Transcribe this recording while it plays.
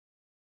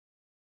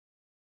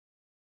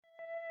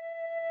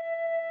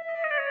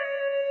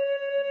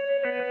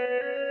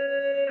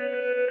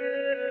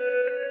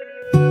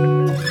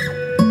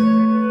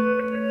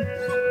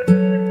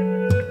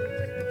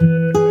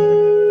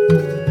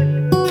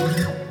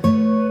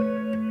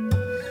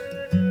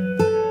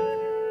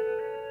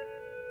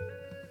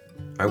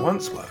I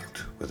once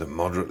worked with a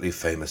moderately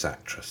famous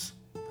actress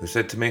who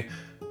said to me,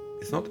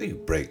 "It's not that you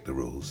break the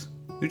rules,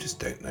 you just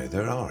don't know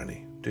there are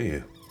any, do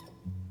you?"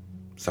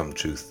 Some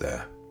truth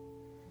there.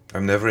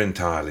 I'm never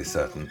entirely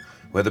certain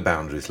where the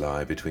boundaries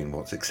lie between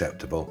what's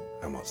acceptable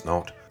and what's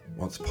not,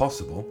 what's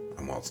possible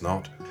and what's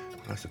not,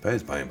 I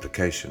suppose by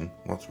implication,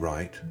 what's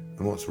right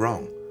and what's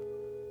wrong.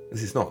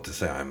 This is not to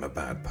say I'm a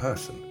bad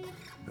person,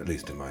 at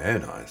least in my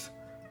own eyes.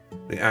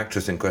 The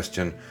actress in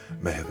question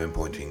may have been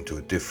pointing to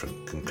a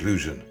different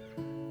conclusion,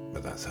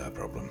 but that's her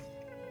problem.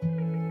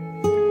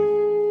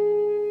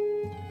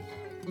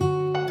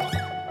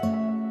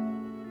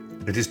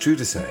 It is true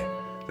to say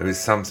there is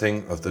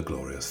something of the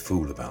glorious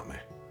fool about me.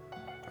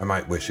 I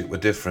might wish it were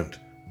different,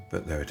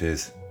 but there it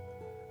is.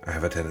 I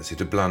have a tendency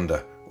to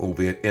blunder,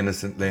 albeit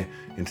innocently,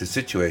 into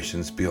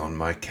situations beyond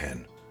my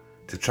ken,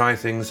 to try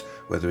things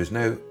where there is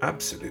no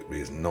absolute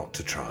reason not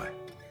to try,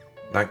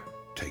 like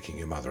taking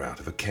your mother out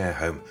of a care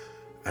home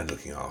and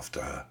looking after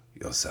her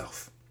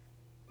yourself.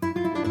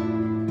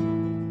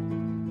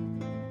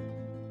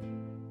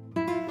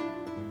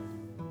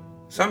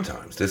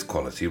 Sometimes this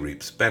quality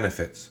reaps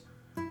benefits,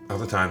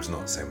 other times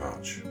not so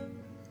much.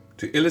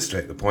 To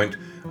illustrate the point,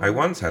 I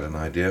once had an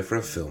idea for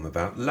a film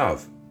about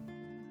love.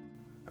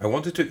 I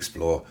wanted to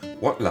explore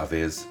what love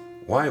is,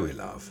 why we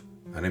love,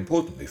 and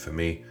importantly for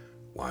me,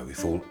 why we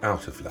fall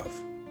out of love.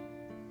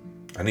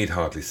 I need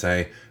hardly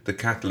say the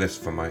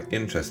catalyst for my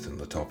interest in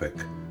the topic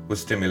was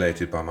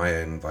stimulated by my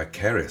own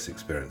vicarious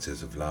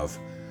experiences of love,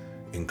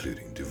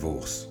 including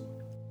divorce.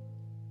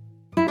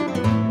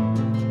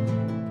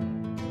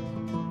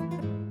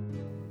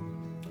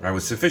 I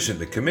was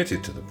sufficiently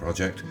committed to the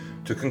project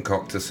to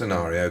concoct a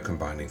scenario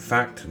combining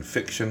fact and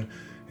fiction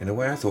in a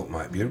way I thought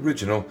might be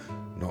original,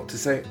 not to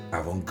say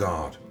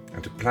avant-garde,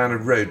 and to plan a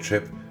road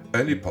trip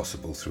only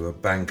possible through a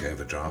bank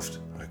overdraft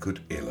I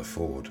could ill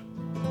afford.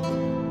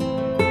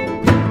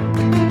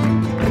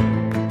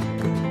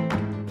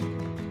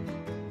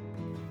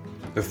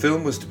 The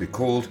film was to be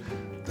called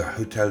The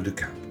Hotel du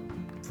Cap,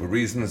 for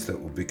reasons that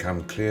will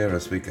become clear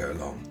as we go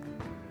along,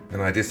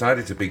 and I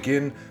decided to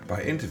begin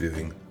by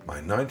interviewing my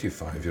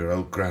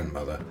 95-year-old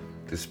grandmother,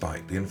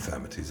 despite the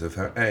infirmities of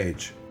her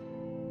age.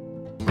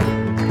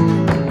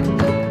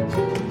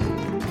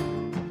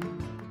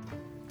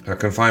 Her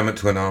confinement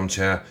to an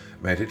armchair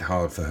made it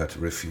hard for her to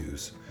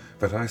refuse,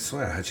 but I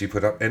swear had she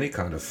put up any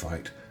kind of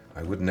fight,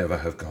 I would never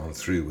have gone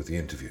through with the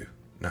interview,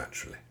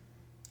 naturally.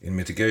 In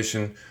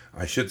mitigation,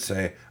 I should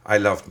say I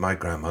loved my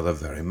grandmother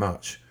very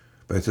much,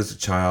 both as a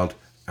child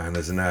and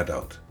as an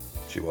adult.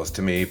 She was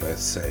to me both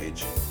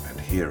sage and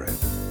hero.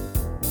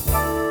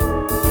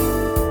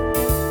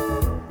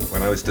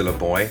 When I was still a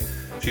boy,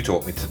 she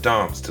taught me to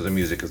dance to the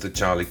music of the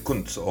Charlie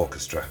Kunz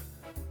Orchestra.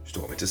 She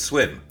taught me to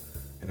swim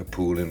in a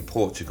pool in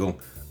Portugal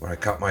where I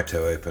cut my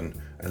toe open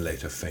and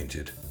later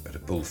fainted at a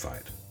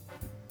bullfight.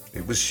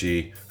 It was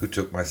she who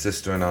took my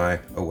sister and I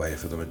away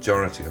for the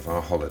majority of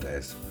our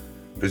holidays,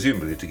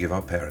 presumably to give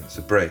our parents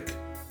a break.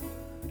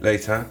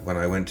 Later, when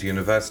I went to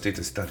university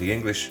to study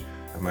English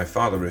and my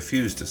father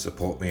refused to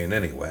support me in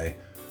any way,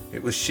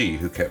 it was she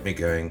who kept me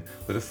going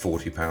with a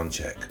 £40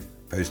 cheque,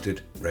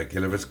 posted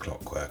regular as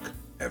clockwork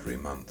every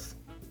month.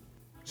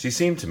 She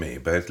seemed to me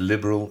both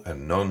liberal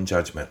and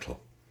non-judgmental,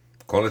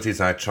 qualities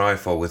I try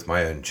for with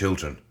my own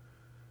children.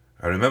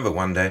 I remember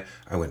one day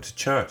I went to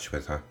church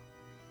with her.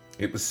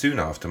 It was soon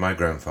after my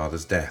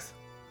grandfather's death.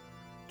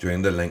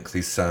 During the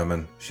lengthy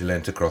sermon, she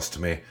leant across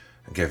to me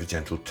and gave a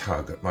gentle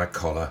tug at my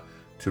collar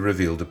to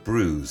reveal the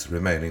bruise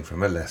remaining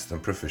from a less than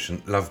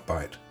proficient love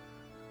bite.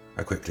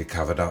 I quickly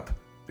covered up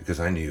because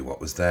I knew what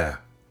was there.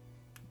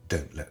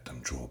 "Don't let them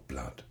draw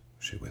blood,"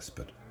 she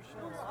whispered.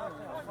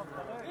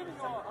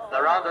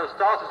 They're under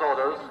starters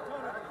orders,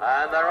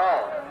 and they're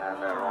on.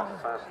 And they're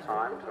off first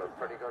time to a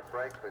pretty good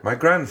break. My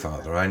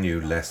grandfather I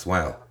knew less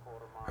well.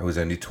 I was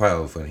only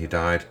 12 when he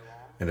died,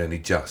 and only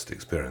just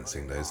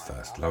experiencing those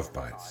first love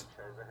bites.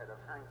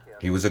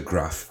 He was a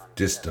gruff,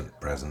 distant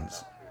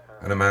presence,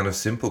 and a man of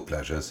simple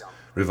pleasures,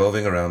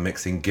 revolving around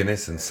mixing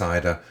Guinness and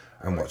cider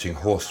and watching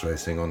horse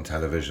racing on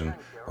television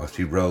whilst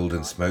he rolled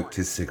and smoked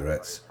his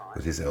cigarettes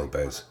with his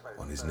elbows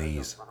on his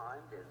knees.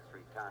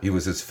 He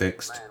was as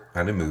fixed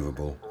and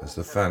immovable as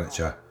the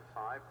furniture.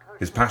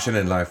 His passion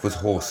in life was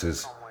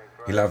horses.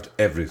 He loved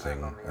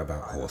everything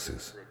about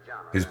horses.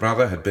 His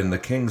brother had been the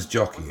king's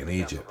jockey in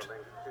Egypt,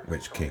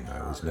 which king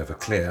I was never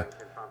clear,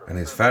 and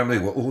his family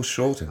were all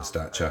short in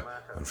stature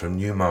and from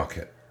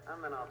Newmarket.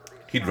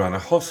 He'd run a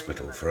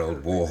hospital for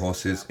old war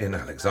horses in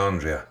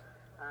Alexandria.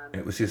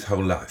 It was his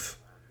whole life,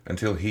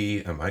 until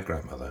he and my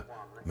grandmother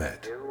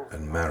met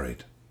and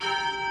married.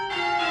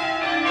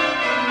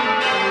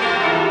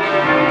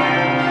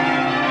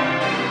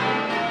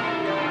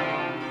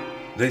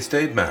 They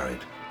stayed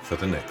married for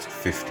the next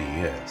 50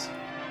 years.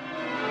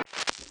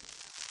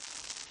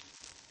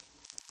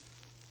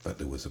 But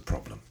there was a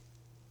problem.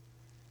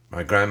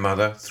 My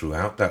grandmother,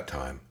 throughout that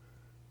time,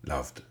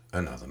 loved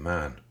another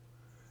man.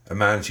 A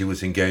man she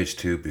was engaged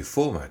to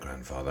before my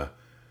grandfather,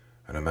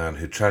 and a man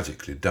who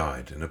tragically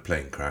died in a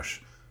plane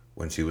crash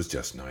when she was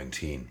just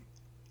 19.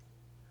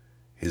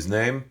 His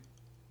name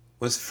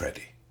was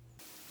Freddie.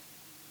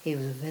 He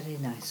was a very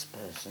nice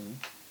person.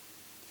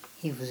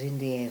 He was in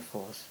the Air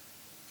Force,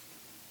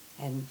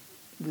 and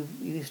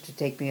he used to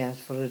take me out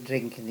for a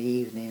drink in the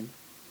evening,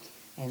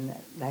 and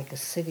like a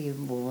silly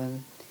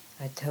woman,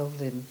 I told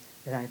him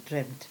that I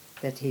dreamt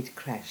that he'd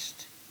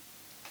crashed.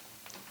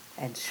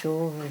 And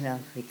sure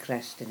enough, he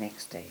crashed the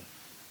next day.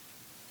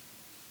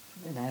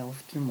 And I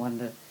often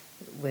wonder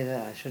whether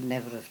I should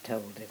never have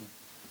told him.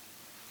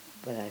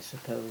 But I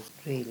suppose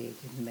really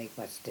it didn't make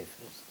much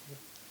difference.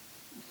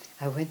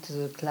 I went to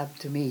the club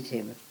to meet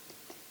him,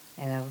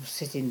 and I was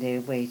sitting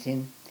there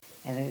waiting,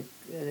 and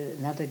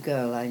another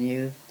girl I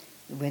knew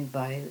went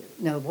by.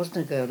 No, it wasn't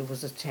a girl, it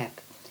was a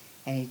chap.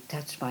 And he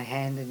touched my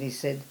hand and he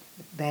said,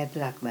 "Bad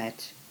luck,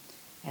 Madge."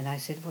 And I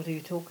said, "What are you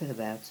talking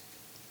about?"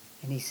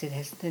 And he said,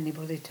 "Hasn't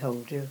anybody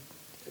told you?"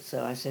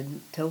 So I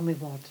said, "Told me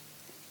what?"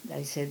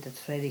 They said that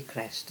Freddie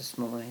crashed this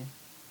morning.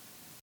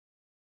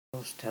 I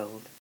was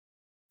told.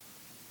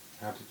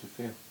 How did you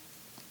feel?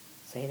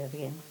 Say that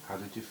again. How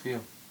did you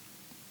feel?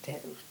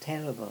 It was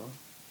terrible.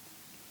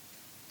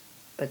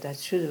 But I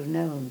should have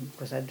known,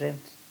 because I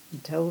dreamt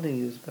and told him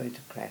he was going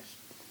to crash.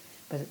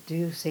 But do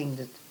you think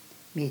that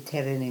me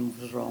telling him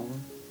was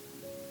wrong?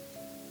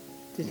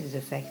 Did it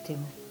affect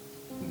him?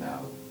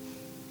 No.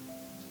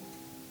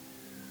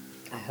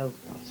 I hope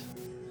not.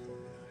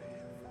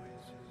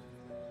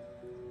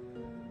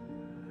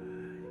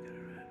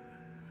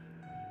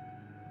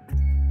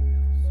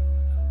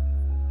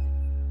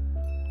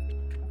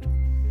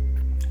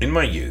 In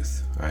my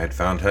youth, I had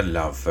found her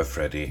love for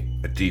Freddie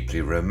a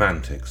deeply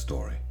romantic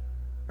story,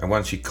 and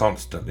one she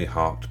constantly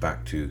harked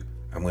back to,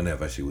 and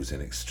whenever she was in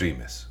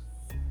extremis.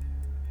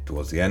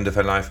 Towards the end of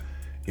her life,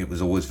 it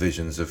was always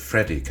visions of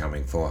Freddie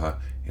coming for her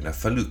in a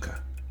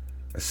felucca,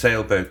 a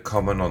sailboat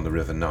common on the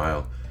River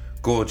Nile,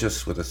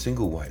 gorgeous with a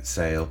single white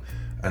sail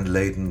and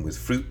laden with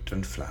fruit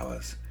and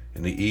flowers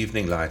in the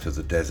evening light of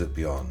the desert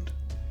beyond.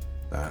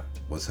 That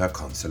was her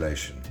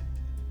consolation.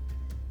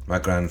 My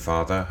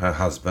grandfather, her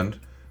husband,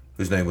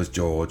 whose name was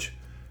George,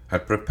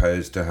 had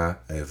proposed to her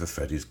over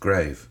Freddie's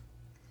grave.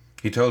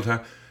 He told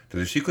her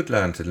that if she could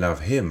learn to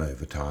love him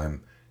over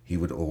time, he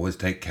would always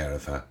take care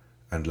of her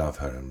and love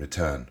her in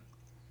return.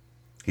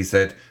 He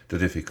said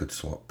that if he could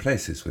swap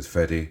places with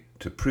Freddie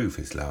to prove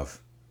his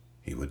love,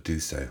 he would do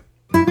so.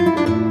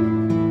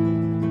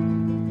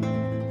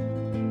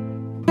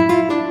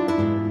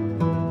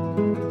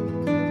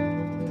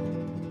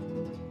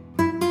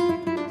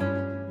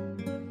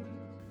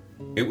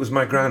 It was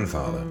my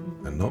grandfather,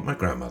 and not my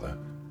grandmother,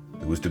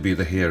 who was to be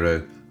the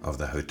hero of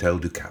the Hotel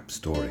du Cap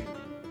story.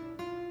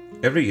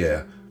 Every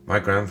year, my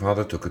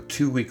grandfather took a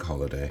 2-week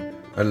holiday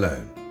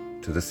alone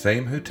to the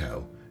same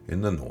hotel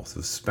in the north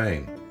of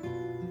Spain.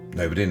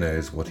 Nobody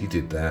knows what he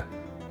did there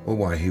or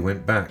why he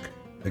went back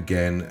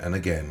again and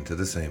again to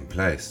the same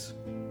place.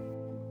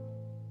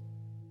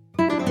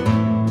 The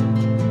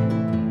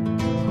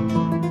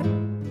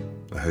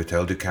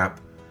Hotel du Cap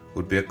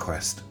would be a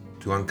quest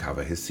to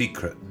uncover his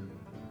secret.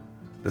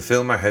 The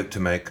film I hoped to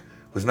make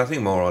was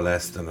nothing more or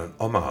less than an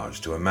homage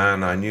to a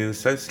man I knew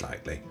so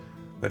slightly,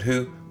 but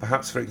who,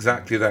 perhaps for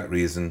exactly that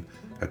reason,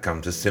 had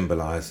come to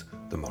symbolize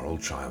the moral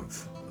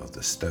triumph of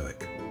the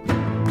Stoic.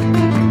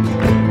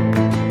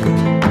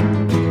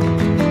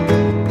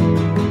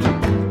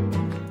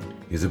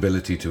 His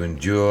ability to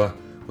endure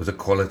was a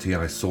quality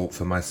I sought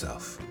for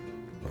myself,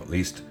 not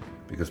least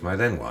because my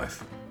then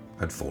wife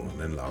had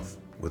fallen in love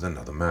with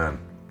another man.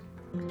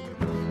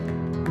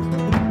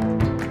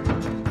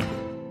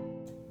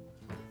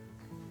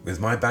 With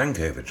my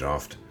bank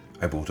overdraft,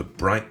 I bought a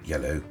bright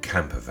yellow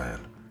camper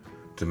van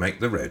to make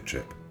the road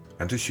trip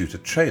and to shoot a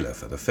trailer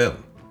for the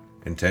film,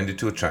 intended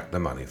to attract the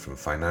money from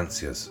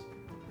financiers.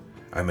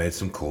 I made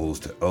some calls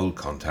to old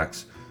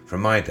contacts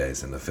from my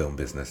days in the film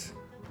business,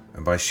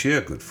 and by sheer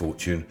good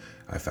fortune,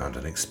 I found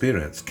an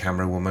experienced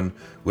camerawoman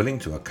willing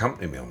to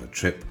accompany me on a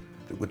trip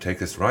that would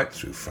take us right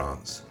through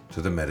France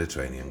to the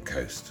Mediterranean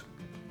coast.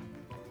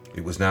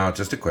 It was now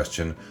just a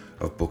question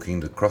of booking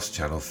the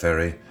cross-channel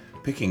ferry,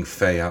 picking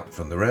Faye up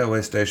from the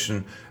railway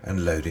station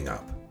and loading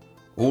up,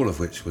 all of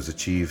which was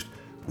achieved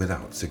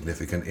without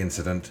significant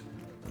incident,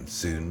 and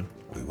soon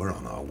we were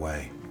on our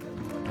way.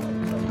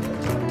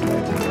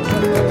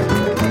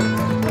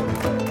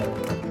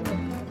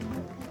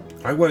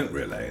 I won't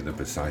relay the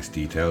precise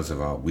details of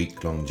our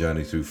week-long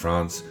journey through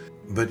France,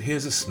 but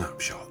here's a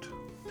snapshot.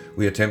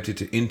 We attempted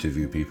to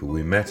interview people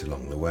we met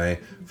along the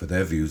way for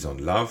their views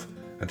on love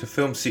and to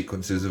film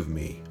sequences of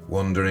me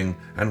wandering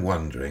and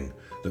wondering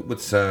that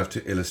would serve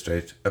to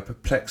illustrate a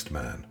perplexed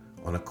man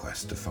on a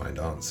quest to find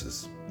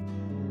answers.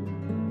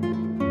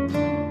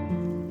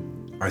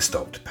 I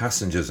stopped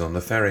passengers on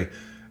the ferry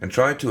and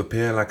tried to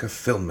appear like a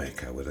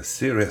filmmaker with a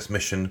serious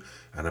mission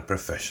and a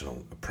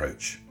professional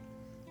approach.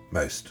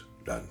 Most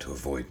learned to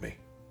avoid me.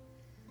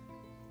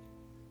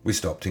 We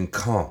stopped in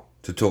Caen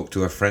to talk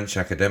to a French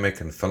academic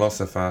and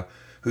philosopher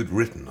who'd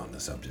written on the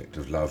subject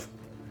of love.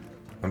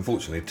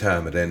 Unfortunately,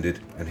 term had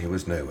ended and he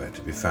was nowhere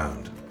to be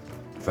found.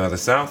 Further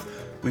south,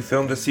 we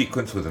filmed a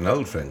sequence with an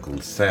old friend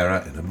called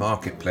Sarah in a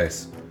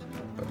marketplace.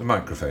 but the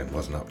microphone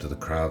wasn't up to the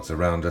crowds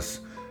around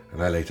us,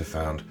 and I later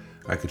found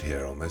I could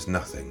hear almost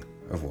nothing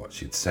of what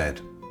she'd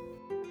said.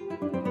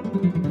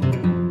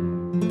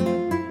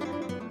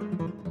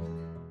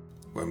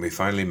 When we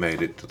finally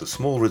made it to the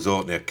small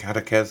resort near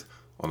Cadaqués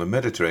on the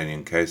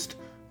Mediterranean coast,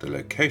 the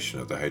location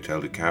of the Hotel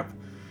du Cap,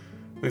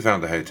 we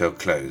found the hotel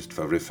closed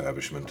for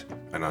refurbishment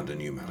and under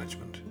new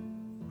management.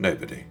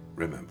 Nobody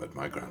remembered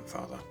my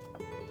grandfather.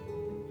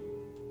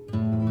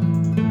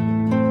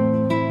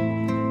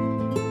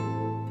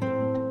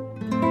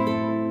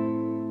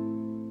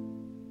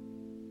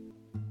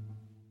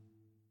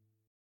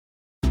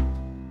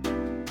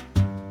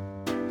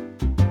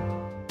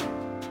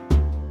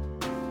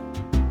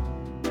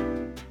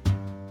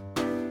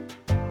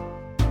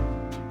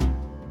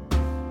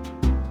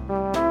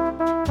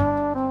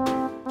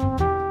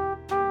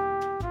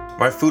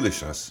 My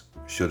foolishness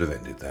should have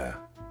ended there,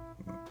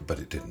 but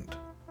it didn't.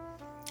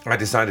 I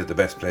decided the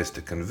best place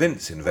to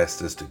convince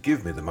investors to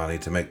give me the money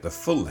to make the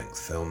full-length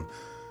film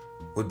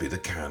would be the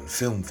Cannes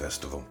Film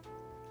Festival.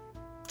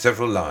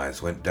 Several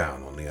lies went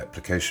down on the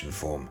application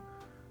form.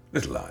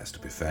 Little lies, to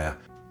be fair.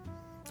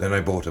 Then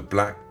I bought a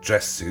black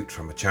dress suit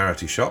from a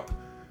charity shop.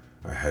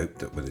 I hoped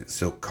that with its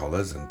silk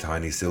collars and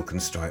tiny silken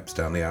stripes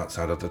down the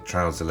outside of the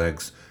trouser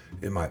legs,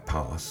 it might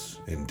pass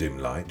in dim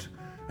light,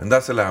 and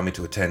thus allow me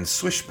to attend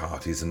swish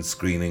parties and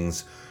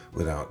screenings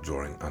without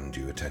drawing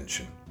undue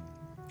attention.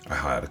 I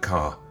hired a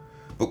car,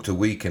 booked a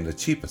week in the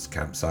cheapest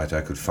campsite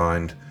I could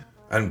find,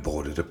 and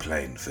boarded a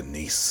plane for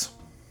Nice.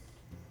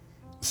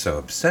 So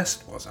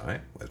obsessed was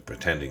I with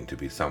pretending to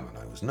be someone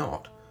I was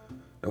not,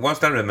 that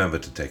whilst I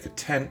remembered to take a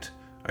tent,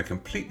 I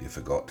completely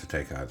forgot to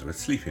take either a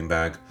sleeping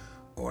bag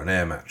or an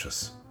air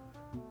mattress.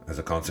 As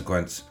a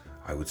consequence,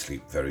 I would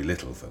sleep very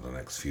little for the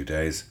next few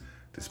days,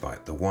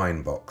 despite the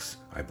wine box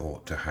I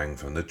bought to hang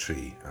from the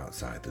tree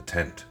outside the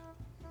tent.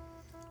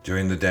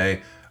 During the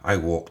day, I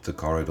walked the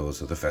corridors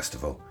of the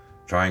festival,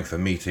 trying for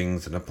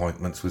meetings and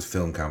appointments with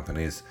film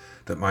companies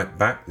that might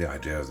back the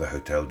idea of the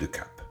Hotel du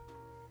Cap.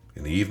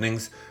 In the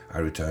evenings, I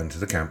returned to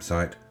the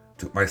campsite,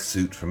 took my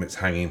suit from its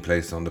hanging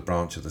place on the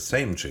branch of the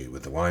same tree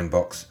with the wine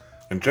box,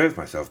 and drove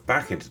myself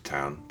back into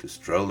town to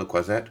stroll the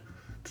Croisette,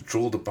 to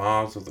trawl the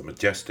bars of the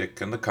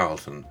Majestic and the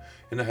Carlton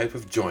in the hope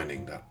of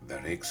joining that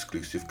very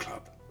exclusive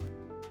club.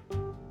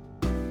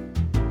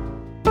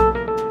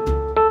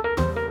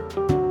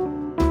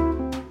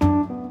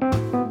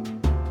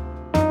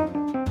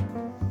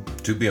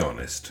 To be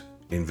honest,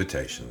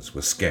 invitations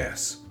were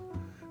scarce,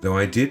 though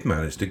I did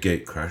manage to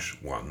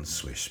gatecrash one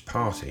swish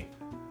party.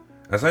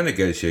 As I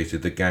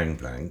negotiated the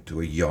gangplank to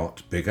a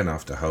yacht big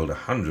enough to hold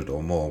 100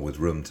 or more with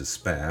room to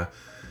spare,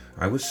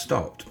 I was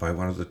stopped by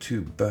one of the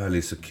two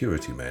burly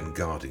security men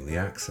guarding the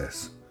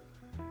access.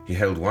 He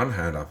held one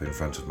hand up in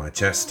front of my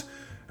chest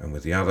and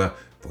with the other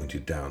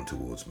pointed down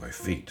towards my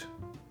feet,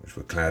 which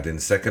were clad in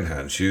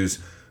second-hand shoes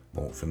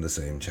bought from the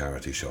same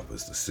charity shop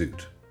as the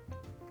suit.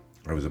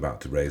 I was about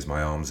to raise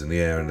my arms in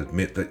the air and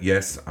admit that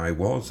yes, I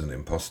was an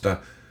imposter,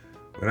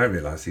 when I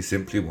realised he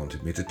simply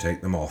wanted me to take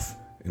them off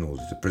in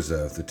order to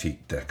preserve the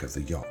teak deck of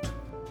the yacht.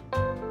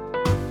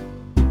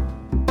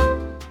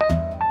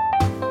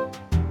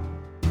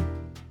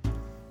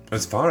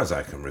 As far as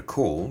I can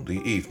recall, the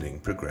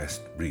evening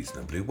progressed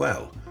reasonably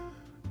well,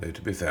 though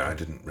to be fair, I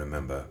didn't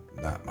remember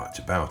that much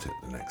about it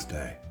the next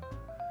day.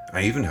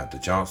 I even had the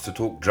chance to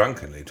talk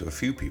drunkenly to a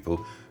few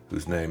people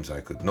whose names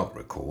I could not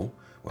recall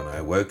when I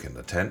awoke in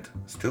the tent,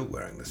 still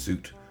wearing the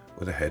suit,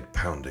 with a head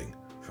pounding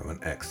from an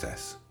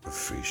excess of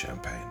free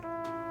champagne.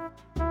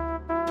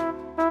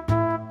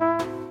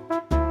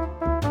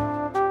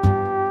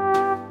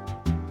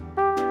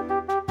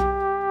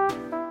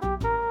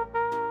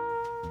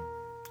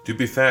 To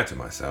be fair to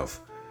myself,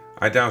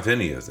 I doubt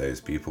any of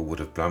those people would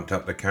have plumped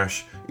up the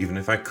cash even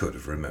if I could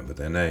have remembered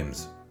their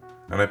names,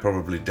 and I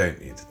probably don't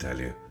need to tell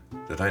you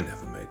that I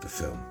never made the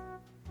film.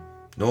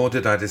 Nor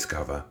did I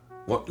discover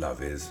what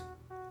love is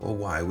or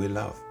why we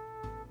love.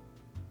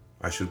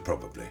 I should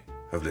probably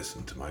have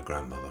listened to my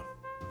grandmother.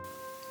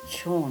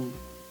 Sean,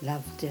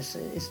 love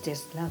is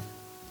just love.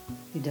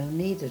 You don't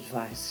need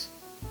advice.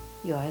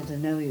 You either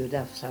know you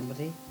love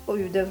somebody or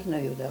you don't know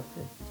you love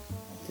them.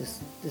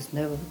 There's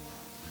no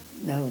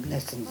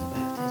lessons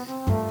about it.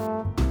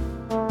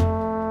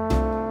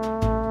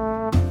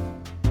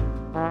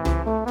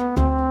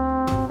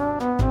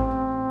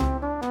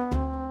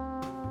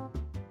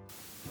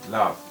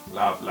 Love,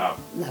 love, love.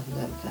 Love,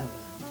 love,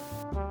 love.